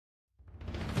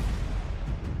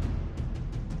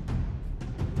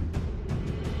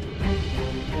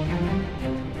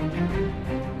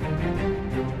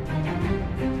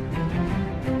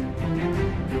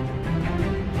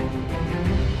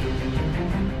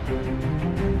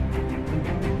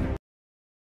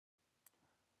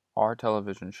Our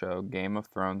television show, Game of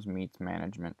Thrones Meets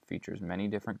Management, features many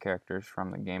different characters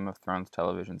from the Game of Thrones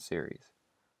television series.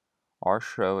 Our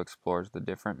show explores the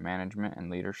different management and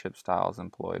leadership styles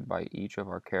employed by each of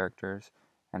our characters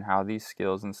and how these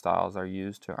skills and styles are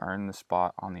used to earn the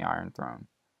spot on the Iron Throne.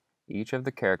 Each of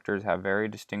the characters have very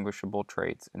distinguishable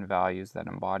traits and values that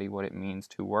embody what it means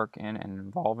to work in an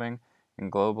evolving and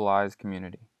globalized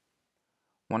community.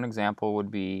 One example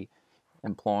would be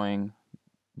employing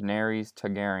Daenerys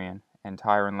Targaryen and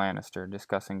Tyrion Lannister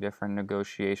discussing different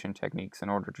negotiation techniques in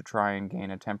order to try and gain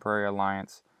a temporary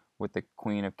alliance with the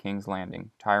Queen of King's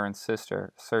Landing, Tyrion's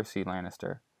sister, Cersei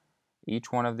Lannister.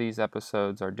 Each one of these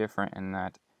episodes are different in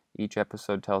that each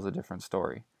episode tells a different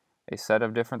story. A set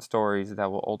of different stories that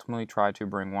will ultimately try to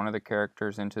bring one of the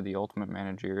characters into the ultimate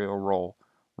managerial role,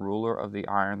 ruler of the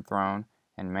Iron Throne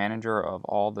and manager of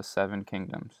all the Seven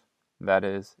Kingdoms. That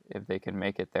is, if they can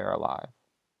make it there alive.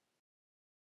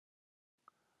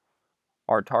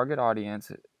 Our target audience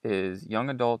is young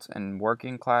adults and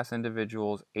working class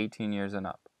individuals 18 years and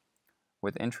up,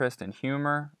 with interest in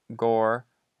humor, gore,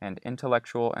 and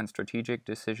intellectual and strategic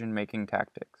decision-making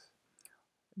tactics.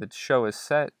 The show is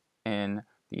set in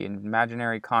the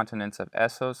imaginary continents of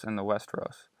Essos and the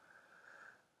Westeros,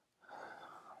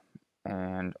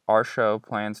 and our show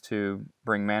plans to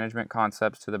bring management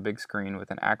concepts to the big screen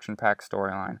with an action-packed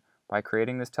storyline. By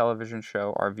creating this television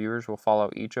show, our viewers will follow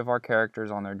each of our characters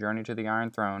on their journey to the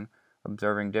Iron Throne,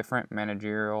 observing different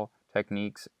managerial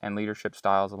techniques and leadership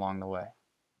styles along the way.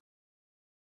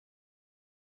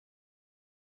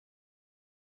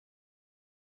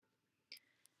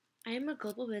 I am a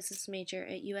global business major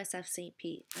at USF St.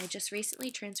 Pete. I just recently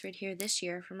transferred here this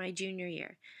year for my junior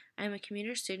year. I am a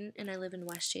commuter student and I live in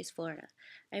West Chase, Florida.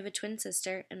 I have a twin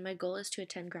sister and my goal is to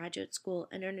attend graduate school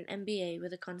and earn an MBA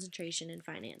with a concentration in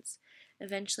finance.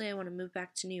 Eventually, I want to move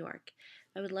back to New York.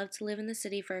 I would love to live in the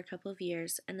city for a couple of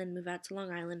years and then move out to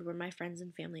Long Island where my friends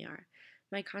and family are.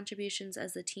 My contributions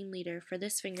as the team leader for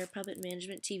this finger puppet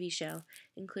management TV show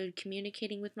include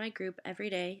communicating with my group every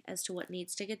day as to what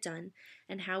needs to get done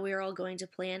and how we are all going to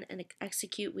plan and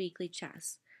execute weekly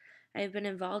tasks. I have been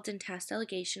involved in task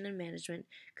delegation and management,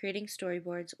 creating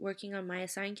storyboards, working on my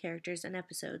assigned characters and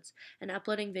episodes, and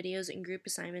uploading videos and group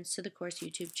assignments to the course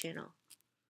YouTube channel.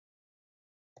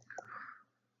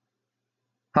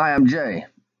 Hi, I'm Jay.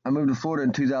 I moved to Florida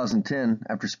in 2010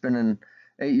 after spending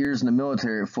 8 years in the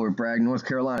military at Fort Bragg, North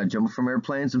Carolina, jumping from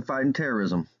airplanes and fighting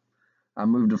terrorism. I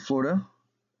moved to Florida.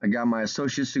 I got my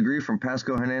associate's degree from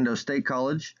Pasco Hernando State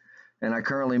College, and I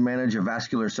currently manage a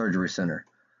vascular surgery center.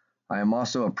 I am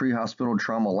also a pre-hospital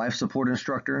trauma life support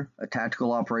instructor, a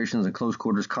tactical operations and close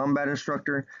quarters combat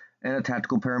instructor, and a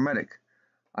tactical paramedic.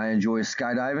 I enjoy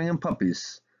skydiving and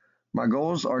puppies. My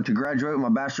goals are to graduate with my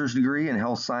bachelor's degree in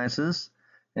health sciences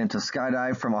and to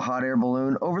skydive from a hot air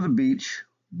balloon over the beach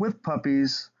with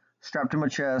puppies strapped to my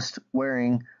chest,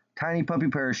 wearing tiny puppy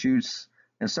parachutes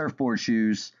and surfboard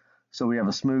shoes so we have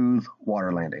a smooth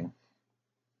water landing.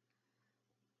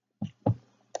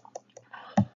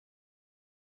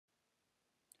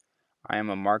 I am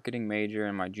a marketing major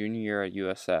in my junior year at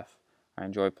USF. I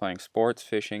enjoy playing sports,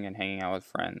 fishing, and hanging out with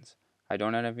friends. I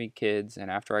don't have any kids,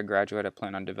 and after I graduate, I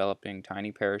plan on developing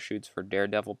tiny parachutes for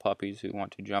daredevil puppies who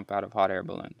want to jump out of hot air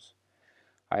balloons.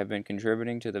 I have been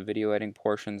contributing to the video editing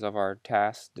portions of our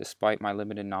tasks despite my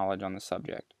limited knowledge on the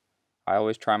subject. I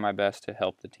always try my best to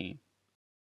help the team.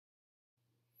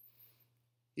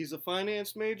 He's a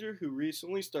finance major who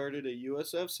recently started at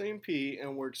USF St. Pete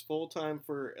and works full-time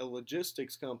for a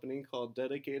logistics company called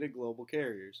Dedicated Global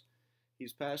Carriers.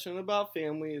 He's passionate about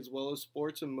family as well as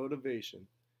sports and motivation.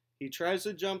 He tries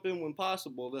to jump in when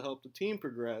possible to help the team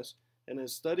progress and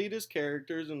has studied his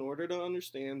characters in order to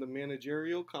understand the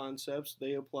managerial concepts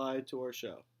they apply to our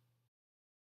show.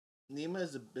 Nima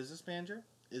is a business manager,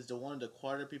 is the one of the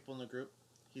quieter people in the group.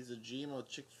 He's a GM of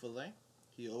Chick-fil-A.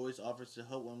 He always offers to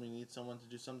help when we need someone to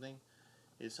do something.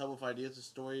 His help with ideas of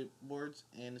storyboards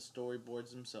and the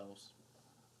storyboards themselves.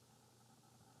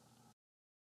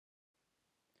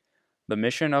 The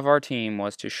mission of our team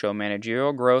was to show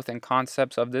managerial growth and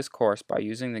concepts of this course by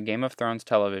using the Game of Thrones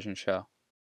television show.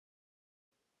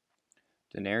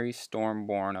 Daenerys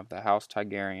Stormborn of the House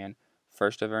Targaryen,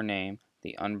 first of her name,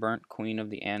 the unburnt Queen of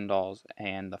the Andals,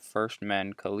 and the first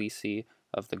men Khaleesi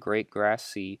of the Great Grass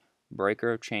Sea,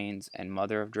 Breaker of Chains, and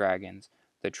Mother of Dragons,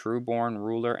 the true-born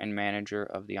ruler and manager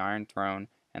of the Iron Throne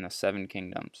and the Seven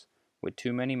Kingdoms. With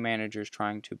too many managers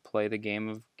trying to play the game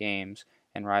of games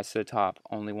and rise to the top,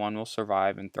 only one will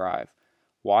survive and thrive.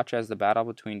 Watch as the battle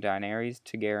between Daenerys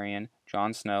Targaryen,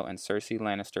 Jon Snow, and Cersei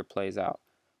Lannister plays out.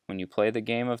 When you play the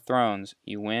Game of Thrones,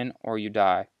 you win or you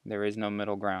die. There is no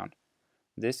middle ground.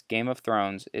 This Game of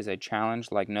Thrones is a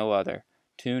challenge like no other.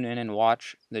 Tune in and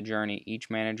watch the journey each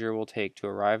manager will take to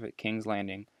arrive at King's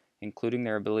Landing, including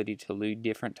their ability to lead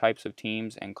different types of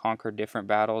teams and conquer different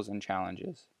battles and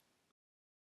challenges.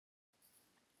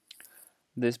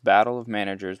 This battle of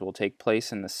managers will take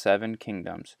place in the Seven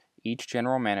Kingdoms. Each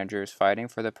general manager is fighting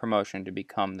for the promotion to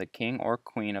become the king or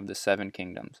queen of the Seven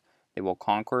Kingdoms. They will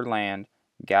conquer land,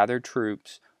 gather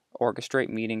troops, orchestrate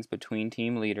meetings between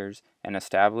team leaders, and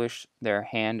establish their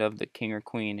hand of the king or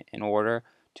queen in order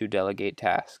to delegate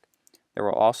tasks. There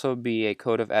will also be a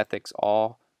code of ethics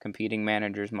all competing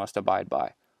managers must abide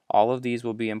by. All of these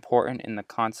will be important in the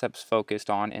concepts focused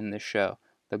on in this show.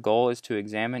 The goal is to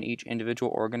examine each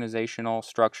individual organizational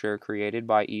structure created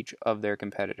by each of their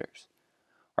competitors.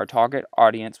 Our target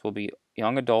audience will be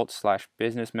young adults /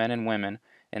 businessmen and women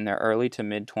in their early to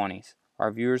mid-20s.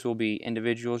 Our viewers will be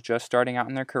individuals just starting out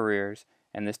in their careers,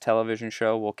 and this television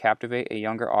show will captivate a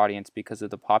younger audience because of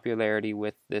the popularity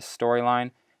with this storyline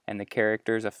and the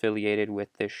characters affiliated with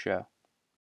this show.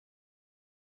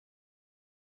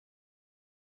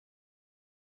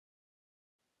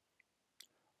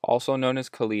 Also known as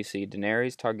Khaleesi,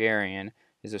 Daenerys Targaryen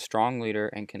is a strong leader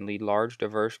and can lead large,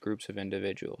 diverse groups of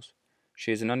individuals.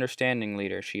 She is an understanding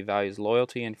leader. She values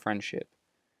loyalty and friendship.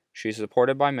 She is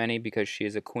supported by many because she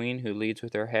is a queen who leads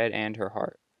with her head and her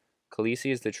heart. Khaleesi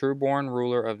is the true-born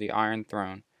ruler of the Iron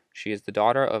Throne. She is the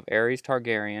daughter of Aerys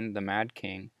Targaryen, the Mad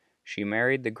King. She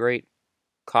married the great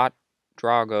Khot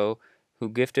Drogo, who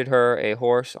gifted her a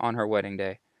horse on her wedding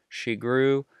day. She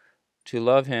grew to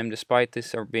love him despite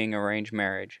this being arranged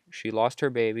marriage. She lost her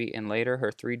baby, and later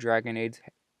her 3 dragon eggs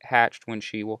hatched when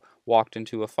she walked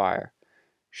into a fire.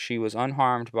 She was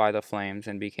unharmed by the flames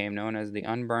and became known as the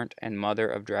Unburnt and Mother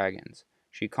of Dragons.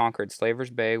 She conquered Slaver's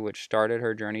Bay, which started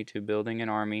her journey to building an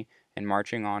army and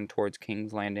marching on towards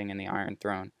King's Landing and the Iron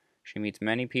Throne. She meets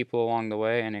many people along the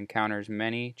way and encounters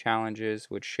many challenges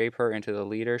which shape her into the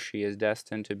leader she is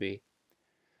destined to be.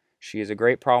 She is a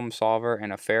great problem solver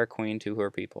and a fair queen to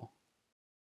her people.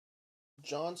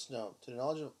 Jon Snow, to the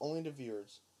knowledge of only the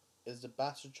viewers, is the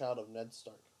bastard child of Ned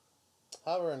Stark.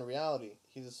 However, in reality,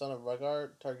 he's the son of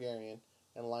Rhaegar Targaryen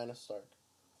and Lyanna Stark.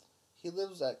 He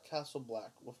lives at Castle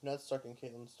Black with Ned Stark and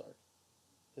Catelyn Stark,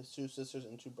 his 2 sisters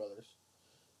and 2 brothers.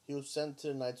 He was sent to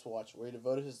the Night's Watch, where he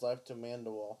devoted his life to man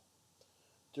the wall.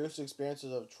 Through his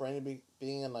experiences of training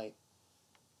being a knight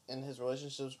and his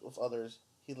relationships with others,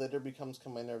 he later becomes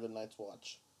commander of the Night's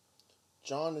Watch.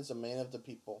 Jon is a man of the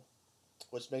people,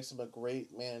 which makes him a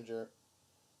great manager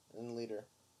and leader.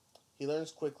 He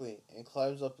learns quickly and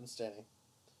climbs up in standing.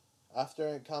 After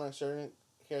encountering certain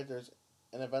characters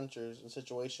and adventures and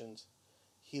situations,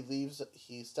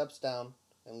 he steps down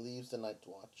and leaves the Night's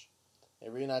Watch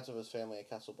and reunites with his family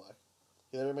at Castle Black.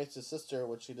 He later meets his sister,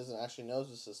 which he doesn't actually know is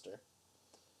his sister,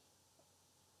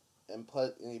 and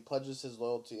he pledges his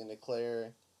loyalty in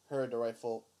declaring her the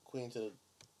rightful queen to the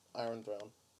Iron Throne.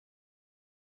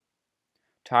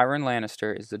 Tywin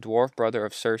Lannister is the dwarf brother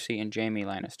of Cersei and Jaime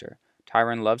Lannister.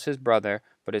 Tywin loves his brother,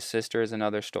 but his sister is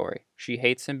another story. She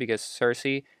hates him because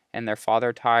Cersei and their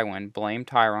father Tywin blame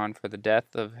Tyrion for the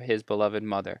death of his beloved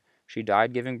mother. She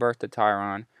died giving birth to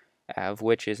Tyrion, of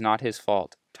which is not his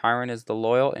fault. Tywin is the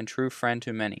loyal and true friend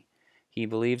to many. He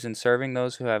believes in serving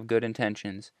those who have good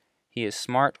intentions. He is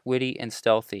smart, witty, and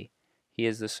stealthy. He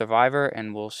is the survivor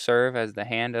and will serve as the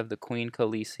hand of the Queen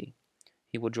Khaleesi.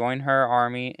 He will join her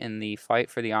army in the fight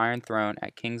for the Iron Throne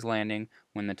at King's Landing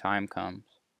when the time comes.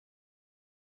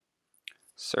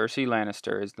 Cersei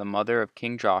Lannister is the mother of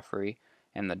King Joffrey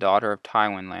and the daughter of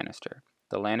Tywin Lannister.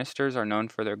 The Lannisters are known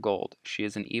for their gold. She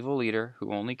is an evil leader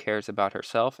who only cares about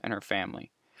herself and her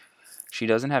family. She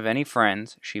doesn't have any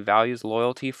friends. She values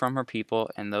loyalty from her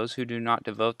people, and those who do not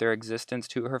devote their existence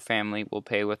to her family will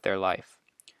pay with their life.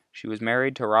 She was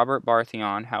married to Robert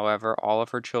Baratheon, however, all of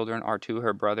her children are to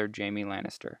her brother Jaime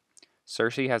Lannister.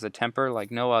 Cersei has a temper like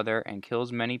no other and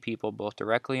kills many people both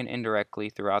directly and indirectly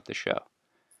throughout the show.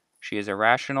 She is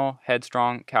irrational,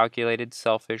 headstrong, calculated,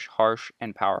 selfish, harsh,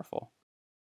 and powerful.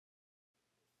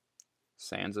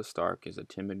 Sansa Stark is a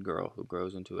timid girl who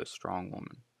grows into a strong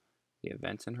woman. The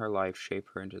events in her life shape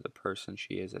her into the person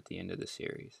she is at the end of the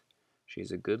series. She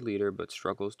is a good leader but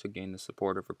struggles to gain the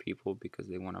support of her people because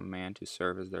they want a man to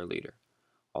serve as their leader.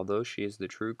 Although she is the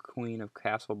true queen of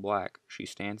Castle Black, she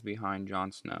stands behind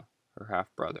Jon Snow, her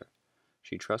half-brother.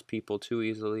 She trusts people too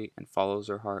easily and follows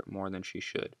her heart more than she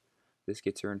should. This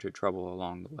gets her into trouble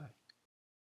along the way.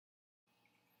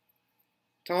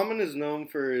 Tommen is known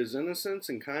for his innocence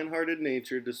and kind-hearted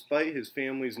nature despite his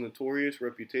family's notorious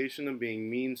reputation of being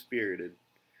mean-spirited.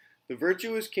 The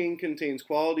virtuous king contains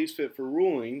qualities fit for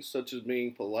ruling, such as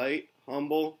being polite,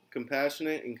 humble,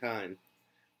 compassionate, and kind.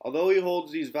 Although he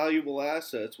holds these valuable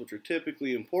assets, which are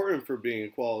typically important for being a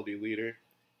quality leader,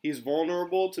 he's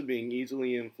vulnerable to being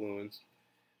easily influenced.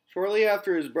 Shortly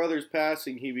after his brother's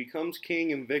passing, he becomes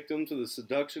king and victim to the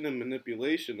seduction and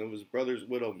manipulation of his brother's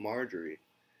widow, Marjorie.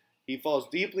 He falls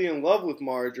deeply in love with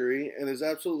Marjorie and is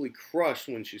absolutely crushed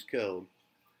when she's killed.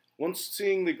 Once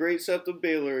seeing the great sept of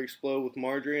Baelor explode with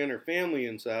Marjorie and her family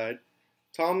inside,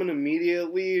 Tommen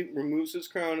immediately removes his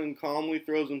crown and calmly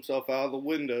throws himself out of the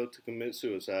window to commit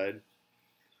suicide.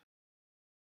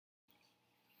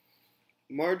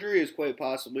 Marjorie is quite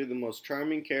possibly the most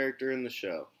charming character in the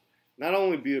show. Not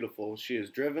only beautiful, she is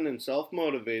driven and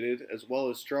self-motivated, as well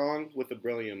as strong with a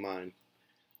brilliant mind.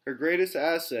 Her greatest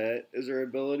asset is her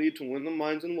ability to win the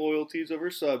minds and loyalties of her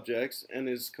subjects, and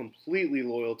is completely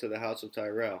loyal to the House of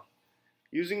Tyrell.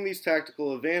 Using these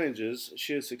tactical advantages,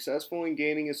 she is successful in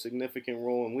gaining a significant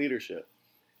role in leadership.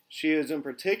 She is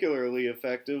particularly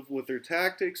effective with her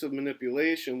tactics of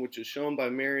manipulation, which is shown by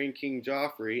marrying King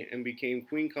Joffrey and became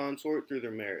queen consort through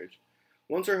their marriage.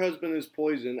 Once her husband is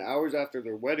poisoned hours after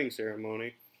their wedding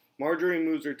ceremony, Marjorie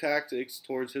moves her tactics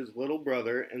towards his little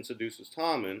brother and seduces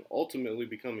Tommen, ultimately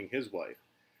becoming his wife.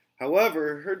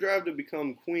 However, her drive to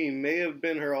become queen may have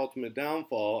been her ultimate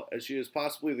downfall, as she is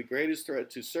possibly the greatest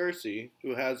threat to Cersei,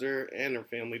 who has her and her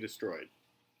family destroyed.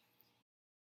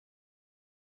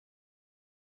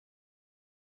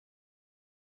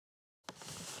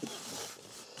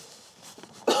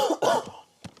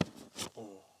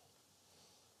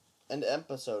 End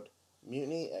episode.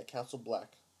 Mutiny at Castle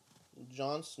Black.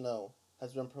 Jon Snow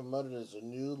has been promoted as a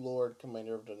new Lord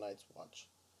Commander of the Night's Watch.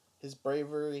 His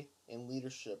bravery and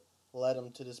leadership led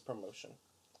him to this promotion.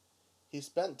 He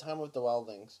spent time with the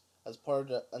Wildlings as part of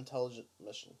the intelligence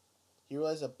mission. He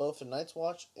realized that both the Night's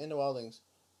Watch and the Wildlings,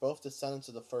 both descendants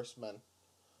of the First Men,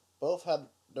 both had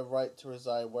the right to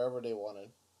reside wherever they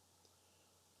wanted.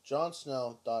 Jon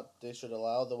Snow thought they should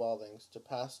allow the Wildlings to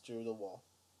pass through the wall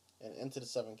and into the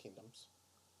Seven Kingdoms.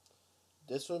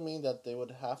 This would mean that they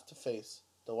would have to face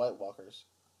the White Walkers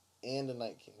and the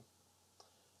Night King.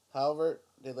 However,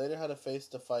 they later had to face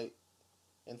the fight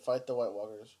the White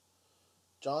Walkers.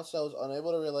 Jon Snow was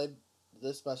unable to relay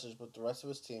this message with the rest of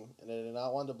his team, and they did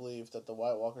not want to believe that the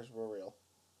White Walkers were real.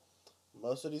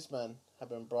 Most of these men had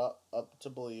been brought up to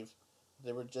believe that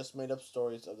they were just made up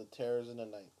stories of the terrors in the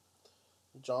night.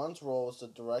 Jon's role was to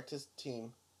direct his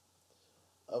team,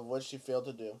 of which he failed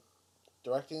to do.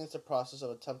 Directing is the process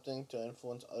of attempting to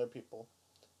influence other people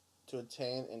to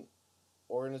attain an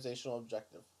organizational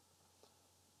objective.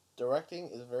 Directing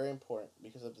is very important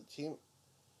because if the team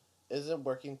isn't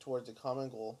working towards a common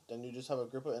goal, then you just have a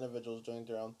group of individuals doing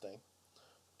their own thing.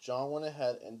 Jon went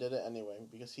ahead and did it anyway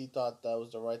because he thought that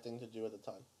was the right thing to do at the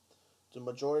time. The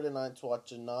majority of the Night's Watch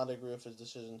did not agree with his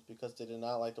decisions because they did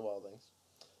not like the Wildlings.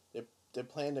 They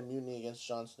planned a mutiny against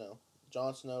Jon Snow.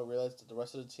 Jon Snow realized that the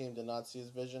rest of the team did not see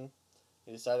his vision.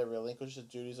 He decided to relinquish his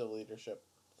duties of leadership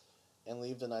and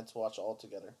leave the Night's Watch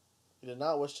altogether. He did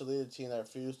not wish to lead a team that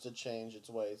refused to change its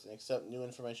ways and accept new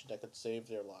information that could save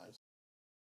their lives.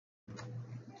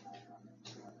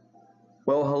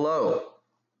 Well, hello.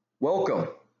 Welcome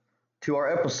to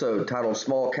our episode titled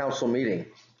Small Council Meeting.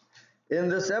 In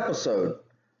this episode,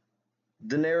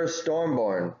 Daenerys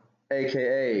Stormborn,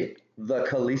 aka the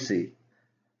Khaleesi,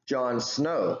 Jon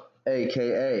Snow,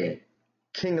 aka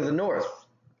King of the North,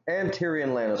 and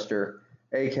Tyrion Lannister,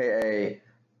 aka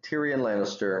Tyrion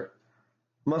Lannister,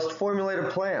 must formulate a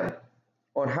plan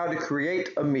on how to create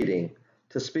a meeting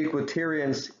to speak with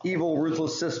Tyrion's evil,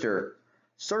 ruthless sister,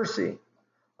 Cersei,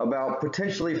 about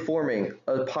potentially forming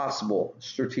a possible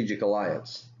strategic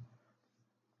alliance.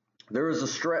 There is a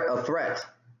threat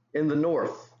in the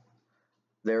north.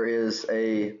 There is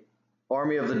a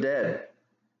army of the dead,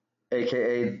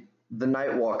 aka the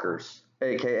Night Walkers,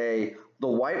 aka the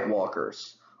White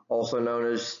Walkers, also known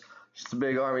as just a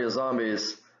big army of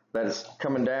zombies that is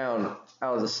coming down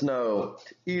out of the snow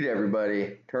to eat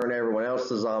everybody, turn everyone else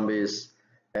to zombies,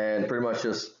 and pretty much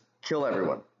just kill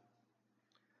everyone.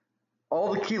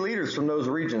 All the key leaders from those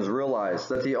regions realize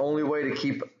that the only way to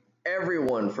keep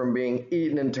everyone from being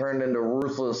eaten and turned into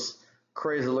ruthless,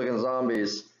 crazy-looking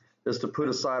zombies is to put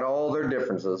aside all their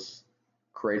differences,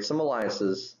 create some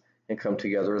alliances, and come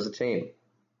together as a team.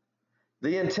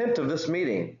 The intent of this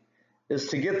meeting is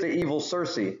to get the evil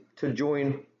Cersei to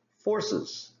join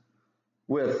forces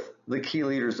with the key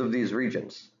leaders of these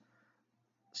regions.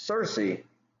 Cersei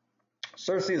is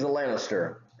a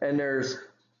Lannister, and there's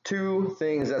two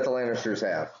things that the Lannisters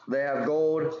have. They have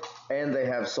gold and they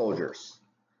have soldiers.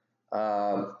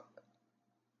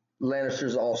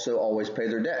 Lannisters also always pay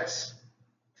their debts.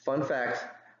 Fun fact,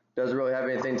 doesn't really have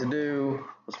anything to do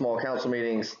with small council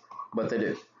meetings, but they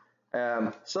do.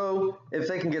 So if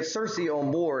they can get Cersei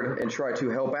on board and try to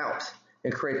help out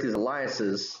and create these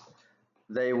alliances,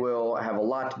 they will have a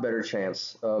lot better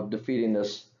chance of defeating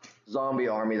this zombie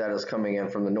army that is coming in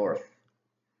from the north.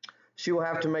 She will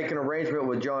have to make an arrangement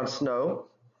with Jon Snow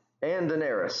and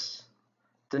Daenerys.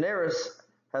 Daenerys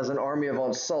has an army of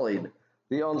Unsullied.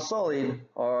 The Unsullied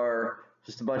are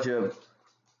just a bunch of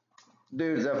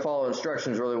dudes that follow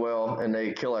instructions really well and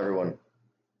they kill everyone.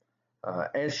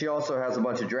 And she also has a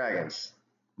bunch of dragons.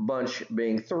 Bunch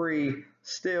being three,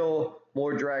 still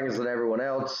more dragons than everyone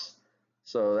else.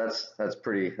 So that's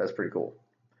pretty cool.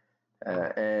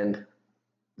 And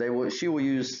she will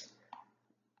use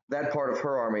that part of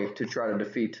her army to try to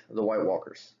defeat the White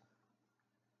Walkers.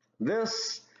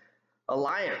 This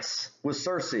alliance with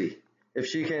Cersei,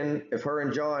 if her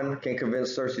and Jon can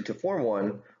convince Cersei to form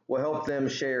one, will help them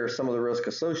share some of the risk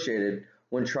associated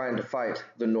when trying to fight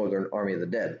the Northern Army of the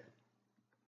Dead.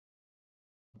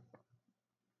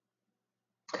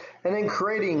 And then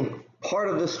creating part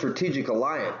of this strategic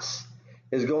alliance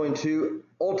is going to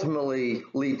ultimately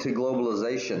lead to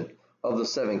globalization of the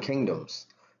Seven Kingdoms.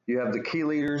 You have the key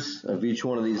leaders of each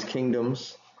one of these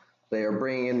kingdoms. They are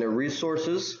bringing in their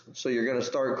resources, so you're going to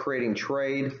start creating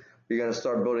trade. You're going to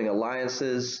start building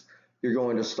alliances. You're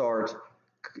going to start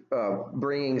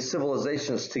bringing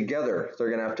civilizations together. They're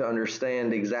going to have to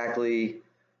understand exactly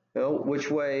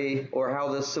which way or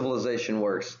how this civilization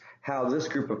works, how this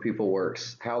group of people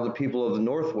works, how the people of the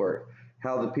North work,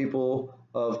 how the people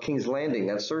of King's Landing,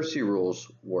 that Cersei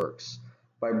rules, works.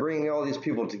 By bringing all these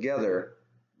people together,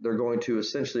 they're going to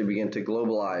essentially begin to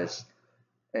globalize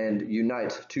and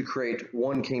unite to create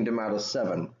one kingdom out of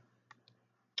seven.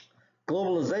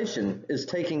 Globalization is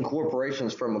taking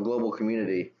corporations from a global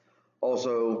community,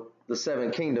 also the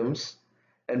Seven Kingdoms,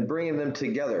 and bringing them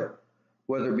together,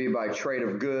 whether it be by trade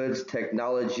of goods,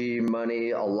 technology,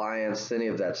 money, alliance, any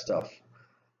of that stuff.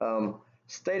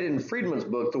 Stated in Friedman's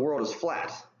book, The World is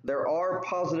Flat, there are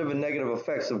positive and negative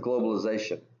effects of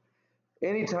globalization.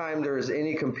 Anytime there is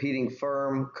any competing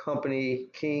firm, company,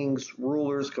 kings,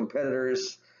 rulers,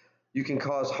 competitors, you can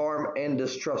cause harm and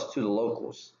distrust to the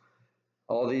locals.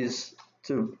 All these,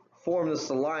 to form this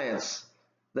alliance,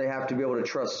 they have to be able to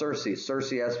trust Cersei.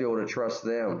 Cersei has to be able to trust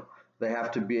them. They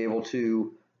have to be able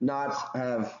to not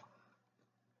have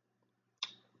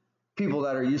people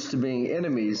that are used to being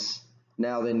enemies.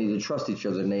 Now they need to trust each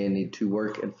other and they need to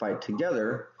work and fight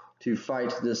together to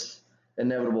fight this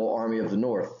inevitable army of the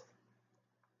North.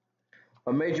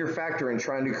 A major factor in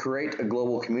trying to create a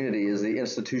global community is the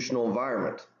institutional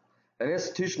environment. An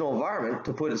institutional environment,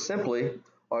 to put it simply,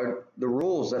 are the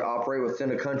rules that operate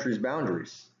within a country's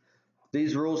boundaries.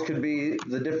 These rules could be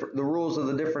the rules of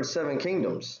the different Seven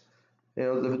Kingdoms.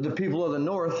 The people of the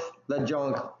North that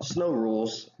Jon Snow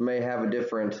rules may have a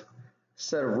different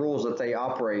set of rules that they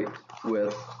operate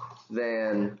with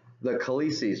than the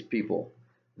Khaleesi's people,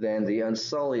 than the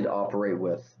Unsullied operate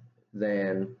with,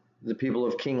 than the people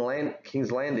of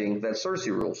King's Landing that Cersei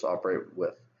rules operate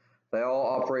with. They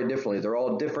all operate differently. They're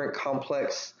all different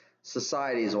complex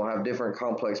societies, will have different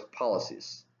complex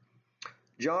policies.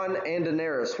 Jon and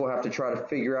Daenerys will have to try to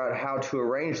figure out how to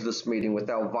arrange this meeting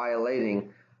without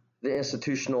violating the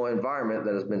institutional environment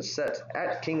that has been set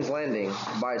at King's Landing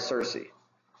by Cersei.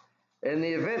 In the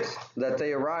event that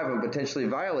they arrive and potentially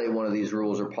violate one of these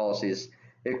rules or policies,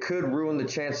 it could ruin the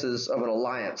chances of an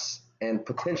alliance and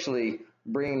potentially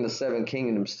bringing the Seven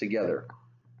Kingdoms together.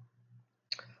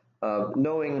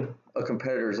 Knowing a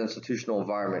competitor's institutional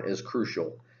environment is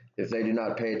crucial. If they do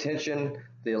not pay attention,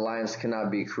 the alliance cannot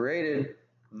be created.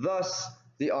 Thus,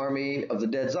 the army of the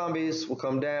dead zombies will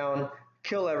come down,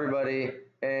 kill everybody,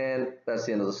 and that's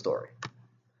the end of the story.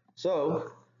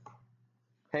 So,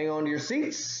 hang on to your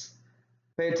seats,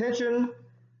 pay attention,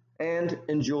 and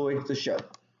enjoy the show.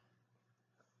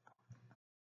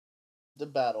 The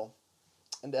battle.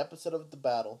 In the episode of The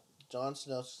Battle, Jon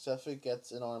Snow successfully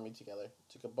gets an army together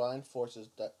to combine forces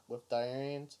with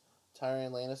Tyrion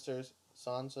Lannisters,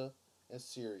 Sansa, and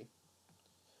Ciri.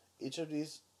 Each of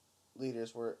these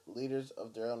leaders were leaders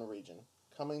of their own region,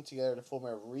 coming together to form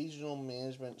a regional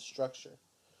management structure.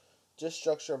 This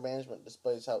structure of management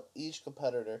displays how each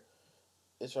competitor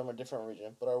is from a different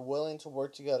region, but are willing to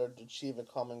work together to achieve a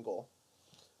common goal.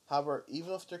 However,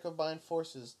 even with their combined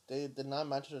forces, they did not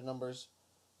match the numbers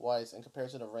wise in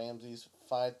comparison to Ramsay's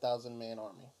 5,000-man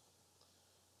army.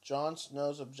 Jon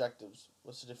Snow's objectives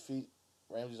was to defeat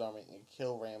Ramsay's army and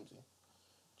kill Ramsay.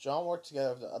 Jon worked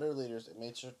together with the other leaders and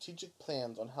made strategic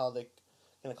plans on how they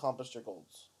can accomplish their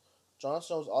goals. Jon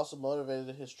Snow also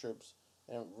motivated his troops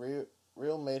and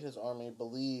made his army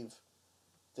believe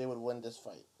they would win this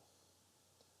fight.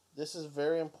 This is a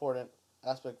very important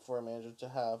aspect for a manager to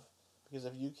have because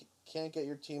if you can't get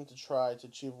your team to try to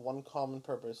achieve one common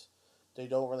purpose, they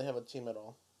don't really have a team at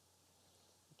all.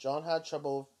 John had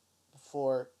trouble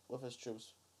before with his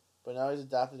troops, but now he's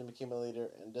adapted and became a leader,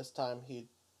 and this time he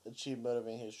achieved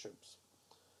motivating his troops.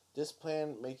 This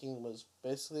plan making was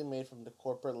basically made from the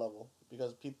corporate level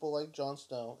because people like Jon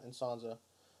Snow and Sansa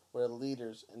were the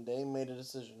leaders and they made a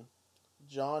decision.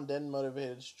 Jon then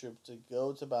motivated his troops to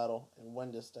go to battle and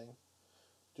win this thing.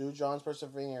 Through Jon's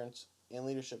perseverance and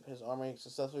leadership, his army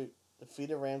successfully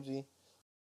defeated Ramsay.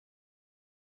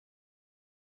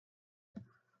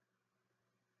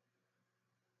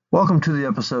 Welcome to the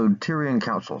episode Tyrion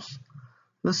Councils.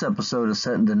 This episode is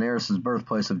set in Daenerys'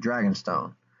 birthplace of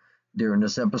Dragonstone. During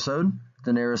this episode,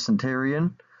 Daenerys and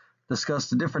Tyrion discuss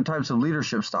the different types of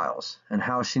leadership styles and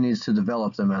how she needs to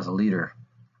develop them as a leader.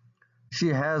 She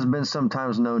has been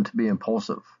sometimes known to be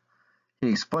impulsive. He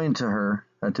explained to her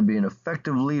that to be an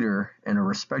effective leader and a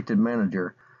respected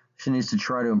manager, she needs to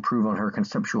try to improve on her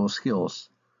conceptual skills.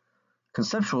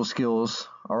 Conceptual skills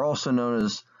are also known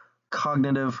as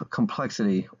cognitive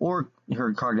complexity or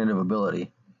her cognitive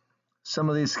ability. Some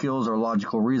of these skills are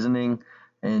logical reasoning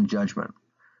and judgment,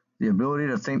 the ability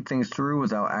to think things through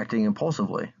without acting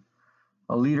impulsively.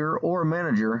 A leader or a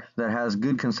manager that has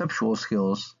good conceptual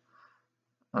skills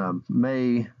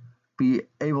may be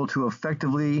able to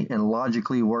effectively and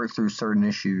logically work through certain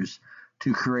issues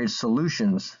to create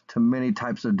solutions to many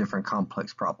types of different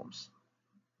complex problems.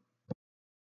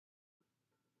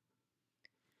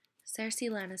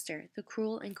 Cersei Lannister, the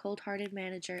cruel and cold-hearted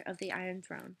manager of the Iron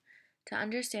Throne. To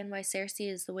understand why Cersei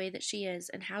is the way that she is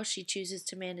and how she chooses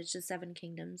to manage the Seven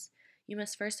Kingdoms, you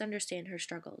must first understand her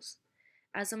struggles.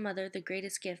 As a mother, the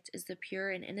greatest gift is the pure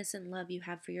and innocent love you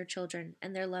have for your children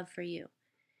and their love for you.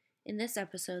 In this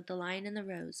episode, The Lion and the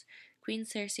Rose, Queen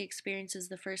Cersei experiences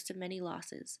the first of many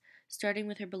losses, starting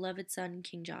with her beloved son,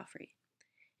 King Joffrey.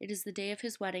 It is the day of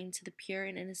his wedding to the pure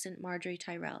and innocent Margaery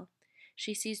Tyrell.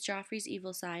 She sees Joffrey's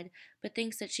evil side, but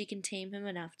thinks that she can tame him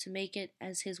enough to make it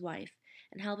as his wife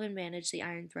and help him manage the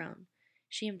Iron Throne.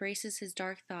 She embraces his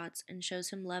dark thoughts and shows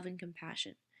him love and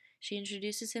compassion. She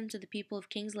introduces him to the people of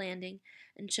King's Landing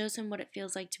and shows him what it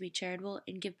feels like to be charitable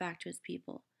and give back to his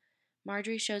people.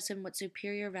 Margaery shows him what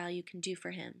superior value can do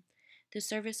for him. The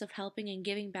service of helping and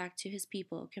giving back to his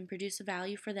people can produce a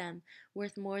value for them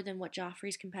worth more than what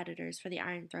Joffrey's competitors for the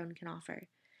Iron Throne can offer.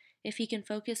 If he can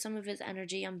focus some of his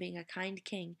energy on being a kind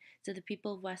king to the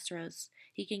people of Westeros,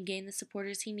 he can gain the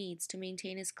supporters he needs to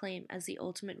maintain his claim as the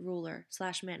ultimate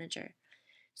ruler/manager.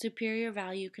 Superior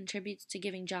value contributes to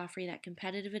giving Joffrey that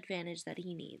competitive advantage that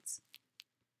he needs.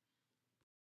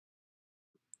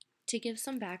 To give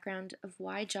some background of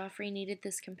why Joffrey needed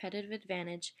this competitive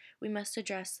advantage, we must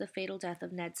address the fatal death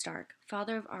of Ned Stark,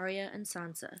 father of Arya and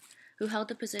Sansa, who held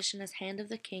the position as Hand of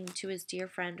the King to his dear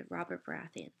friend Robert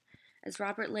Baratheon. As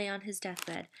Robert lay on his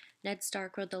deathbed, Ned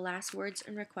Stark wrote the last words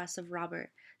and requests of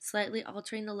Robert, slightly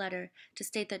altering the letter to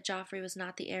state that Joffrey was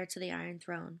not the heir to the Iron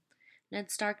Throne. Ned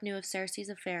Stark knew of Cersei's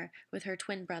affair with her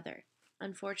twin brother.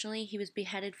 Unfortunately, he was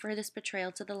beheaded for this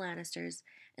betrayal to the Lannisters,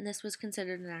 and this was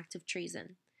considered an act of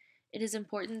treason. It is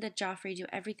important that Joffrey do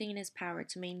everything in his power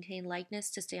to maintain likeness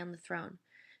to stay on the throne.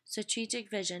 Strategic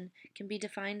vision can be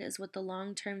defined as what the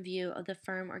long-term view of the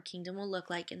firm or kingdom will look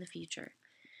like in the future.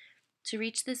 To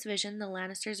reach this vision, the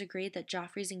Lannisters agreed that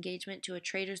Joffrey's engagement to a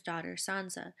traitor's daughter,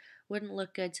 Sansa, wouldn't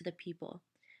look good to the people.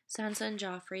 Sansa and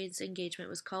Joffrey's engagement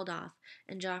was called off,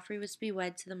 and Joffrey was to be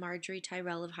wed to the Margaery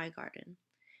Tyrell of Highgarden.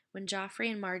 When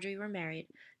Joffrey and Margaery were married,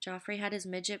 Joffrey had his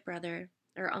midget brother,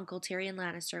 or uncle Tyrion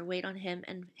Lannister, wait on him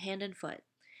hand and foot.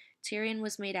 Tyrion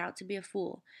was made out to be a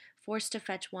fool, forced to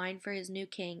fetch wine for his new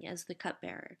king as the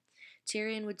cupbearer.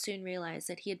 Tyrion would soon realize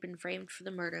that he had been framed for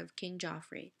the murder of King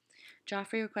Joffrey.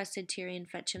 Joffrey requested Tyrion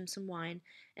fetch him some wine,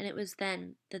 and it was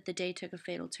then that the day took a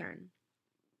fatal turn.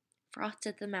 Frothed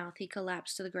at the mouth, he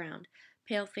collapsed to the ground,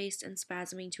 pale-faced and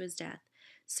spasming to his death.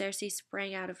 Cersei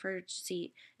sprang out of her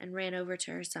seat and ran over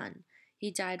to her son. He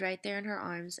died right there in her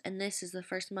arms, and this is the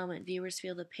first moment viewers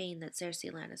feel the pain that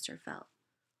Cersei Lannister felt.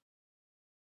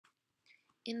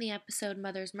 In the episode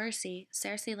Mother's Mercy,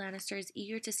 Cersei Lannister is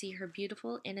eager to see her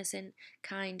beautiful, innocent,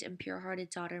 kind, and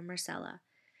pure-hearted daughter Myrcella.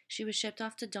 She was shipped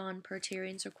off to Dawn per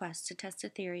Tyrion's request to test a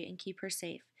theory and keep her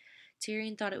safe.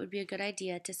 Tyrion thought it would be a good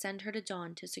idea to send her to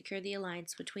Dawn to secure the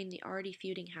alliance between the already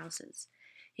feuding houses.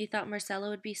 He thought Myrcella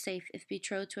would be safe if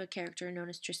betrothed to a character known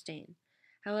as Trystane.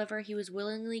 However, he was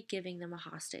willingly giving them a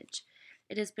hostage.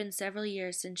 It has been several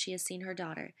years since she has seen her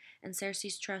daughter, and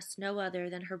Cersei trusts no other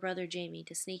than her brother Jaime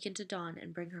to sneak into Dawn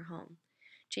and bring her home.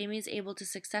 Jaime is able to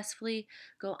successfully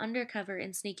go undercover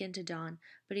and sneak into Dawn,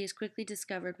 but he is quickly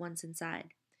discovered once inside.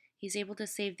 He's able to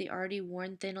save the already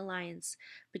worn thin alliance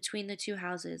between the two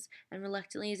houses and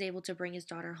reluctantly is able to bring his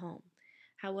daughter home.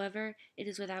 However, it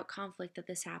is without conflict that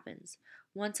this happens.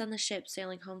 Once on the ship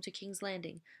sailing home to King's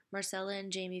Landing, Marcella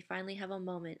and Jamie finally have a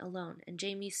moment alone, and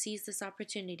Jamie sees this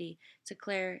opportunity to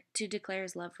declare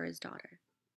his love for his daughter.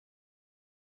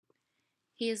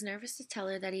 He is nervous to tell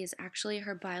her that he is actually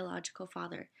her biological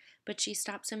father, but she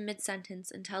stops him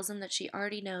mid-sentence and tells him that she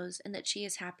already knows and that she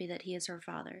is happy that he is her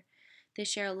father. They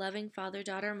share a loving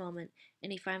father-daughter moment,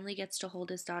 and he finally gets to hold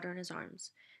his daughter in his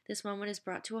arms. This moment is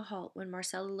brought to a halt when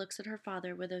Marcella looks at her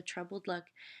father with a troubled look,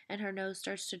 and her nose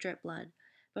starts to drip blood.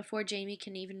 Before Jamie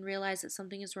can even realize that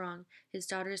something is wrong, his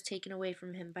daughter is taken away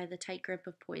from him by the tight grip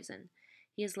of poison.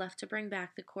 He is left to bring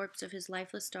back the corpse of his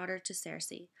lifeless daughter to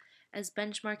Cersei. As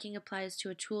benchmarking applies to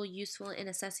a tool useful in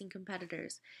assessing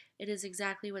competitors, it is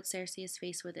exactly what Cersei is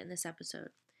faced with in this episode.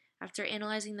 After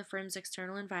analyzing the firm's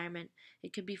external environment,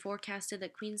 it could be forecasted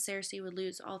that Queen Cersei would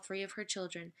lose all three of her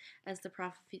children, as the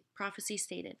prophecy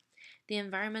stated. The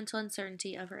environmental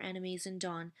uncertainty of her enemies in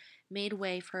Dawn made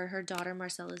way for her daughter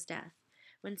Marcella's death.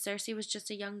 When Cersei was just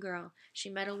a young girl,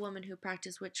 she met a woman who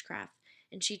practiced witchcraft,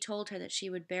 and she told her that she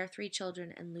would bear 3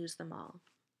 children and lose them all.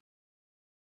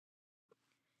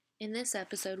 In this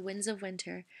episode, Winds of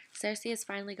Winter, Cersei has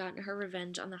finally gotten her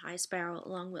revenge on the High Sparrow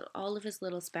along with all of his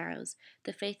little sparrows,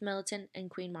 the Faith Militant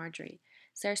and Queen Marjorie.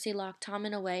 Cersei locked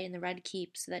Tommen away in the Red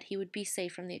Keep so that he would be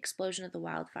safe from the explosion of the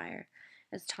wildfire.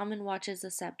 As Tommen watches the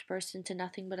Sept burst into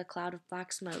nothing but a cloud of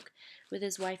black smoke, with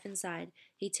his wife inside,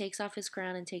 he takes off his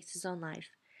crown and takes his own life.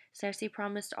 Cersei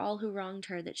promised all who wronged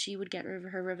her that she would get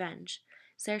her revenge.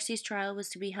 Cersei's trial was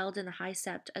to be held in the High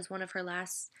Sept as one of her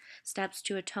last steps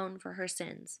to atone for her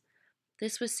sins.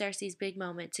 This was Cersei's big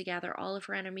moment to gather all of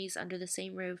her enemies under the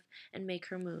same roof and make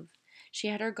her move. She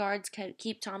had her guards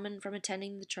keep Tommen from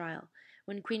attending the trial.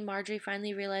 When Queen Marjorie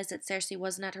finally realized that Cersei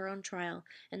wasn't at her own trial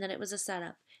and that it was a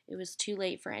setup, it was too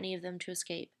late for any of them to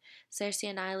escape. Cersei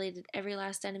annihilated every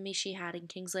last enemy she had in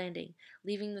King's Landing,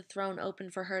 leaving the throne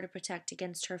open for her to protect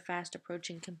against her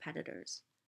fast-approaching competitors.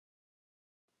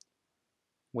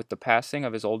 With the passing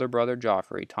of his older brother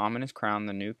Joffrey, Tommen is crowned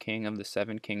the new king of the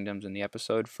Seven Kingdoms in the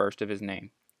episode First of His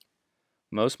Name.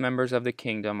 Most members of the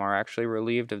kingdom are actually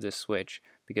relieved of this switch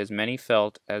because many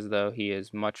felt as though he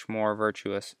is much more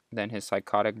virtuous than his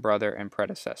psychotic brother and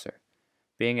predecessor.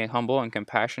 Being a humble and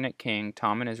compassionate king,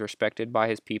 Tommen is respected by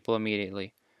his people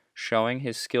immediately, showing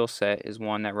his skill set is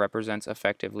one that represents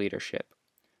effective leadership.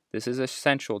 This is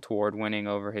essential toward winning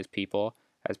over his people,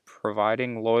 as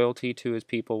providing loyalty to his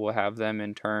people will have them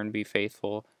in turn be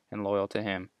faithful and loyal to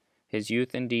him. His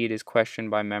youth indeed is questioned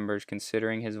by members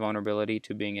considering his vulnerability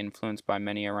to being influenced by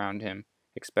many around him,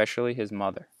 especially his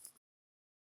mother.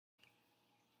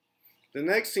 The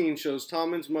next scene shows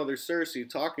Tommen's mother Cersei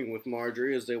talking with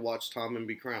Marjorie as they watch Tommen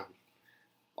be crowned.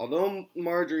 Although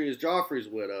Marjorie is Joffrey's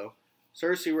widow,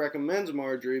 Cersei recommends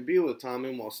Marjorie be with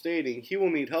Tommen while stating he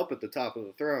will need help at the top of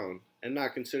the throne, and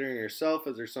not considering herself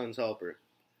as her son's helper.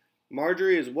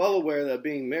 Marjorie is well aware that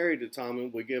being married to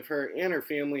Tommen would give her and her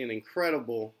family an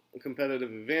incredible competitive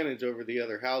advantage over the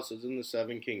other houses in the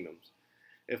Seven Kingdoms.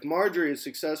 If Marjorie is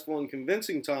successful in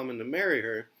convincing Tommen to marry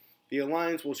her, the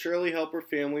alliance will surely help her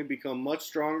family become much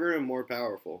stronger and more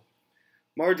powerful.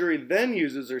 Marjorie then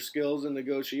uses her skills in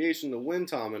negotiation to win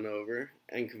Tommen over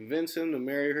and convince him to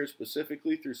marry her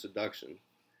specifically through seduction.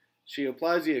 She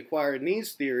applies the acquired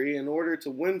needs theory in order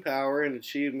to win power and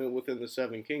achievement within the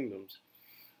Seven Kingdoms.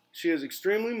 She is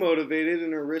extremely motivated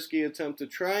in her risky attempt to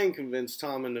try and convince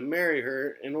Tommen to marry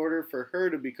her in order for her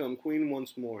to become queen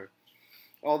once more.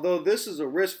 Although this is a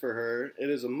risk for her, it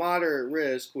is a moderate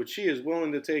risk which she is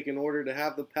willing to take in order to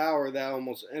have the power that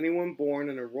almost anyone born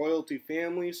in a royalty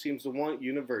family seems to want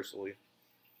universally.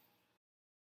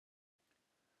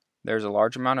 There's a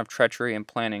large amount of treachery and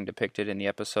planning depicted in the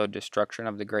episode Destruction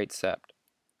of the Great Sept.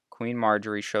 Queen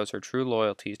Marjorie shows her true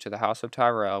loyalties to the House of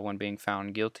Tyrell when being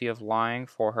found guilty of lying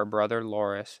for her brother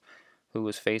Loras, who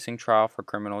was facing trial for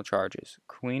criminal charges.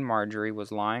 Queen Marjorie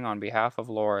was lying on behalf of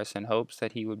Loras in hopes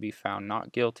that he would be found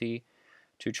not guilty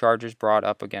to charges brought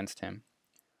up against him.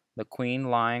 The queen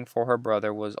lying for her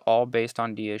brother was all based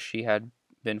on ideas she had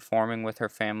been forming with her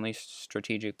family's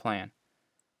strategic plan.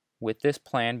 With this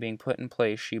plan being put in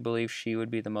place, she believed she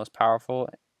would be the most powerful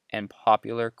and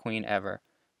popular queen ever,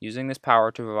 using this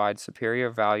power to provide superior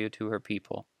value to her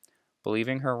people.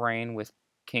 Believing her reign with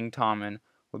King Tommen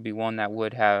would be one that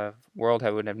would have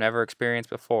never experienced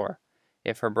before.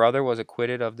 If her brother was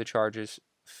acquitted of the charges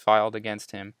filed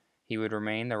against him, he would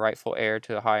remain the rightful heir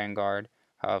to the Isengard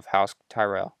of House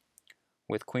Tyrell.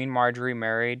 With Queen Marjorie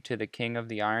married to the King of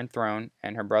the Iron Throne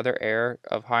and her brother heir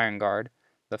of Isengard,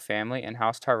 the family and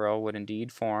House Tyrell would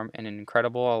indeed form an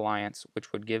incredible alliance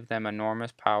which would give them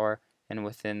enormous power and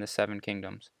within the Seven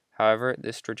Kingdoms. However,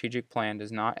 this strategic plan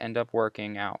does not end up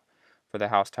working out for the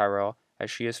House Tyrell, as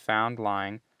she is found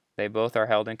lying. They both are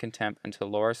held in contempt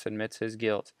until Loras admits his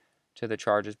guilt to the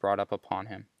charges brought up upon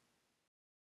him.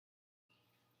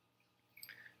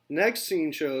 Next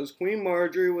scene shows Queen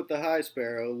Marjorie with the High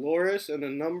Sparrow, Loras, and a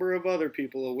number of other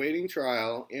people awaiting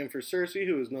trial, and for Cersei,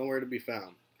 who is nowhere to be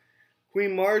found.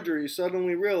 Queen Marjorie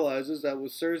suddenly realizes that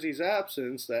with Cersei's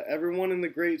absence, that everyone in the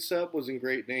Great Sept was in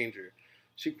great danger.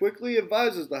 She quickly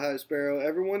advises the High Sparrow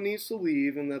everyone needs to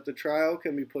leave and that the trial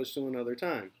can be pushed to another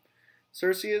time.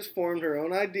 Cersei has formed her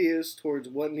own ideas towards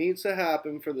what needs to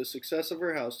happen for the success of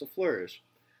her house to flourish.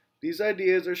 These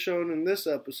ideas are shown in this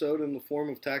episode in the form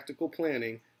of tactical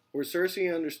planning, where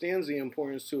Cersei understands the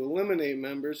importance to eliminate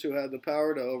members who had the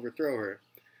power to overthrow her.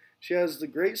 She has the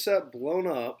Great Sept blown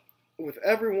up, with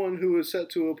everyone who was set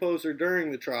to oppose her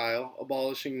during the trial,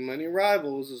 abolishing many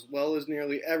rivals as well as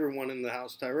nearly everyone in the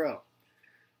House Tyrell.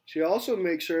 She also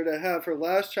makes sure to have her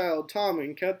last child,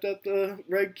 Tommen, kept at the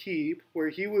Red Keep, where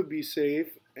he would be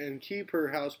safe and keep her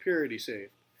house purity safe.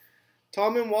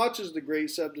 Tommen watches the Great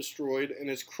Sept destroyed and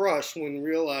is crushed when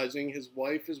realizing his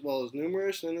wife as well as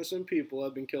numerous innocent people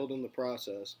have been killed in the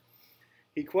process.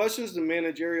 He questions the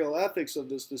managerial ethics of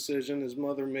this decision his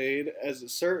mother made, as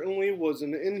it certainly was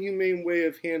an inhumane way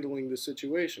of handling the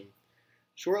situation.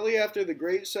 Shortly after the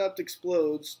Great Sept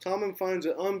explodes, Tommen finds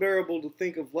it unbearable to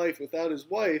think of life without his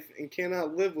wife and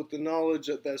cannot live with the knowledge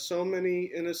that so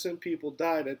many innocent people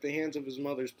died at the hands of his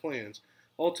mother's plans,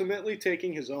 ultimately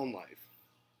taking his own life.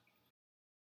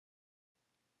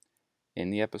 In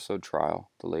the episode Trial,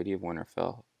 the Lady of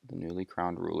Winterfell, the newly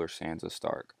crowned ruler Sansa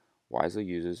Stark, wisely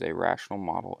uses a rational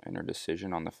model in her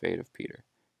decision on the fate of Peter.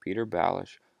 Peter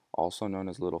Baelish, also known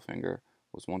as Littlefinger,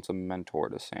 was once a mentor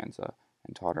to Sansa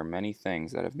and taught her many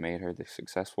things that have made her the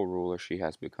successful ruler she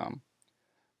has become.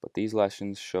 But these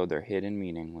lessons show their hidden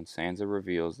meaning when Sansa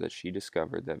reveals that she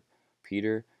discovered that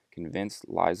Peter convinced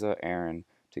Lysa Arryn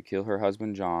to kill her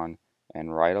husband Jon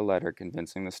and write a letter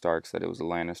convincing the Starks that it was the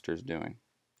Lannisters' doing.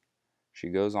 She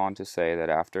goes on to say that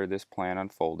after this plan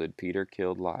unfolded, Peter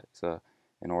killed Lysa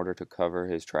in order to cover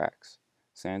his tracks.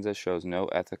 Sansa shows no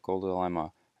ethical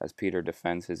dilemma as Peter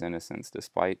defends his innocence,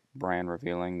 despite Bran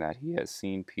revealing that he has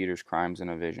seen Peter's crimes in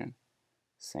a vision.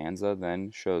 Sansa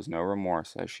then shows no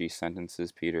remorse as she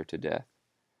sentences Peter to death.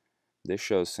 This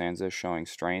shows Sansa showing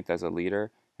strength as a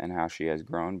leader and how she has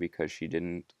grown because she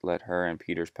didn't let her and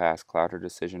Peter's past cloud her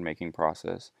decision-making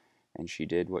process, and she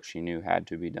did what she knew had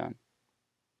to be done.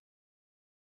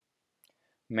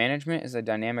 Management is a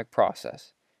dynamic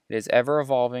process. It is ever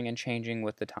evolving and changing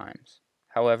with the times.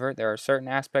 However, there are certain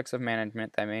aspects of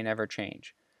management that may never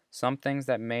change. Some things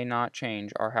that may not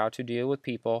change are how to deal with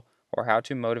people or how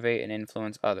to motivate and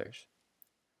influence others.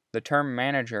 The term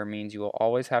manager means you will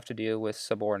always have to deal with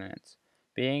subordinates.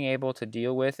 Being able to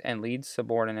deal with and lead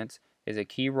subordinates is a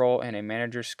key role in a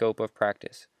manager's scope of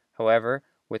practice. However,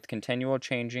 with continual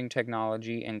changing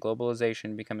technology and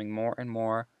globalization becoming more and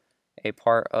more a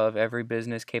part of every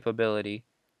business capability,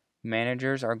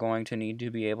 managers are going to need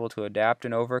to be able to adapt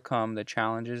and overcome the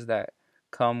challenges that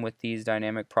come with these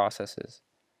dynamic processes.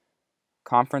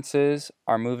 Conferences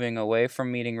are moving away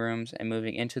from meeting rooms and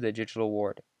moving into the digital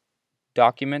world.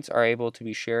 Documents are able to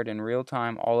be shared in real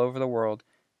time all over the world,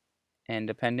 and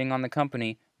depending on the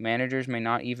company, managers may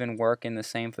not even work in the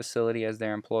same facility as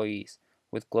their employees.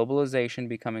 With globalization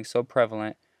becoming so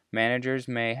prevalent, managers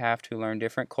may have to learn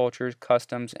different cultures,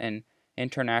 customs, and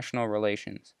international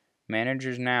relations.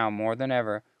 Managers now, more than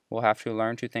ever, will have to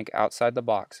learn to think outside the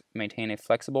box, maintain a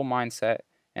flexible mindset,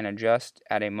 and adjust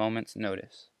at a moment's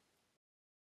notice.